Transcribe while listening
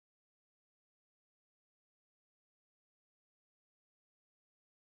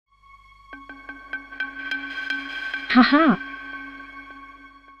Haha.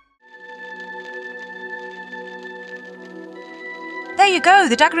 There you go,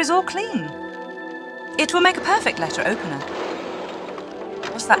 the dagger is all clean. It will make a perfect letter opener.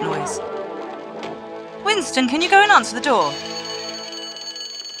 What's that noise? Winston, can you go and answer the door?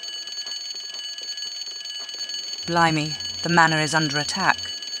 Blimey, the manor is under attack.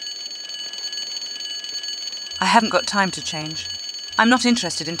 I haven't got time to change. I'm not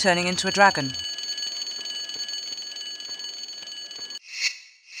interested in turning into a dragon.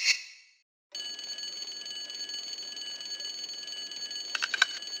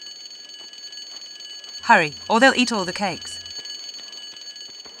 Hurry, or they'll eat all the cakes.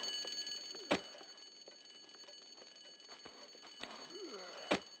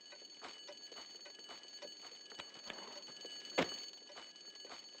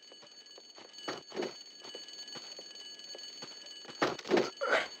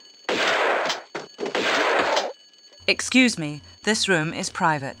 Excuse me, this room is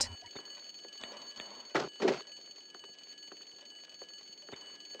private.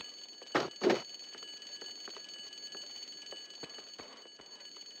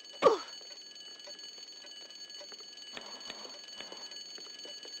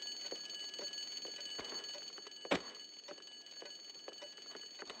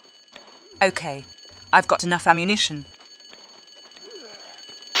 Okay, I've got enough ammunition.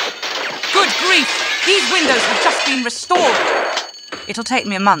 Good grief! These windows have just been restored! It'll take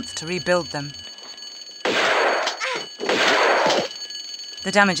me a month to rebuild them.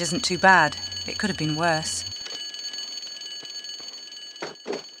 The damage isn't too bad. It could have been worse.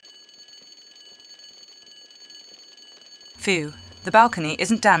 Phew, the balcony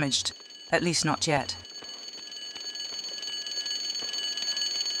isn't damaged. At least not yet.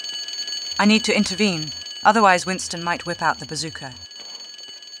 I need to intervene, otherwise Winston might whip out the bazooka.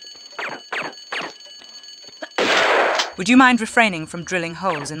 Would you mind refraining from drilling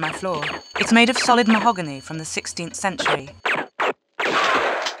holes in my floor? It's made of solid mahogany from the 16th century.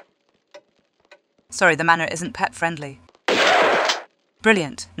 Sorry, the manor isn't pet-friendly.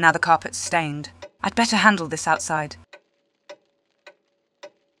 Brilliant, now the carpet's stained. I'd better handle this outside.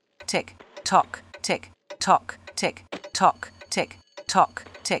 Tick, tock, tick, tock, tick, tock, tick, tock,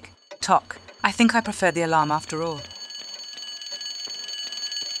 tick, tock. I think I prefer the alarm after all.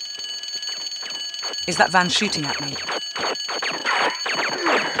 Is that van shooting at me?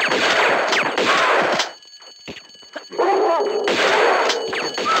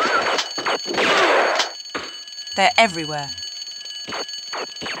 They're everywhere.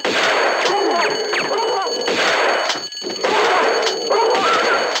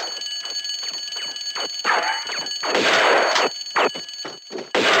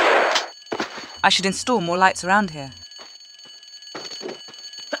 I should install more lights around here.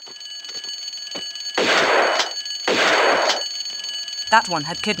 That one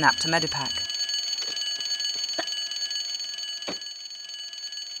had kidnapped a medipack.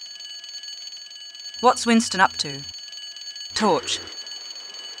 What's Winston up to? Torch.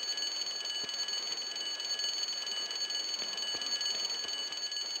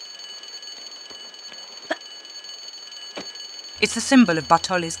 It's the symbol of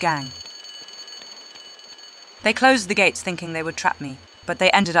Bartoli's gang. They closed the gates thinking they would trap me, but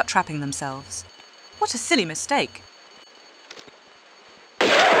they ended up trapping themselves. What a silly mistake.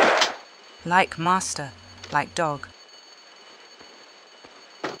 Like master, like dog.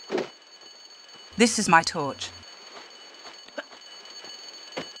 This is my torch.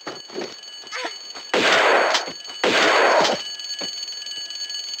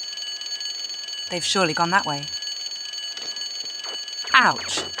 They've surely gone that way.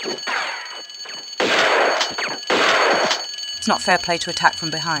 Ouch! It's not fair play to attack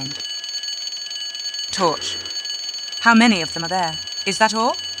from behind. Torch. How many of them are there? Is that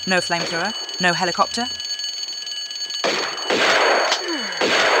all? No flamethrower? No helicopter?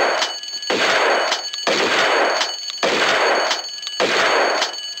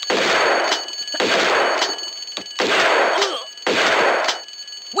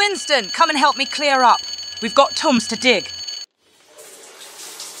 Winston, come and help me clear up. We've got tombs to dig.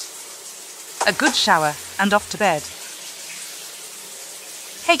 A good shower and off to bed.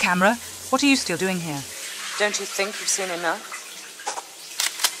 Hey, camera, what are you still doing here? Don't you think you've seen enough?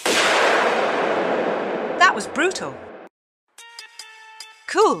 That was brutal.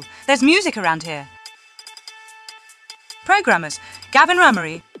 Cool, there's music around here. Programmers, Gavin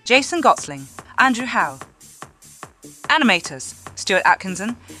Ramery, Jason Gottsling, Andrew Howe. Animators, Stuart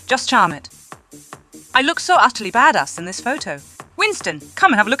Atkinson, Just Charm It. I look so utterly badass in this photo. Winston,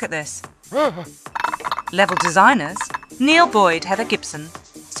 come and have a look at this. Level designers, Neil Boyd, Heather Gibson.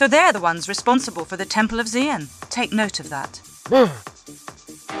 So they're the ones responsible for the Temple of Xian. take note of that.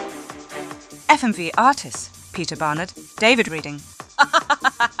 FMV artists, Peter Barnard, David Reading.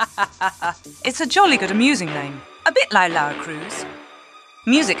 It's a jolly good amusing name, a bit like Lara Cruz.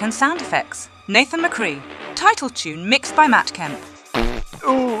 Music and sound effects, Nathan McCree. Title tune mixed by Matt Kemp.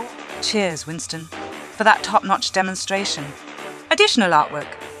 Ooh. Cheers, Winston, for that top-notch demonstration. Additional artwork,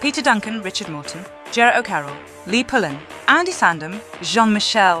 Peter Duncan, Richard Morton, Jarrett O'Carroll, Lee Pullen, Andy Sandham,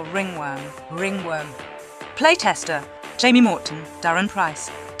 Jean-Michel Ringworm. Playtester, Jamie Morton, Darren Price,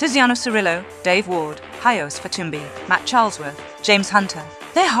 Tiziano Cirillo, Dave Ward, Hyos Fatumbi, Matt Charlesworth, James Hunter.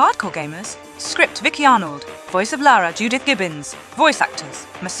 They're hardcore gamers. Script, Vicky Arnold. Voice of Lara, Judith Gibbons. Voice actors,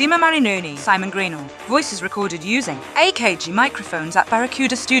 Massimo Marinoni, Simon Greenall. Voices recorded using AKG microphones at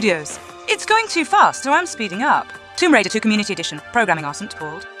Barracuda Studios. It's going too fast, so I'm speeding up. Tomb Raider 2 Community Edition. Programming Arsent,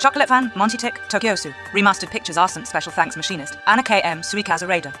 Bald. Chocolate Fan, Monty Tick, Tokyosu. Remastered Pictures Arsent, Special Thanks Machinist. Anna KM, Suikaza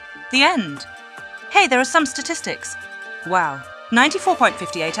Raider. The end. Hey, there are some statistics. Wow.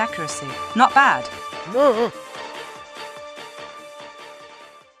 94.58 accuracy. Not bad. No.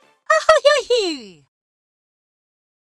 Ahoy!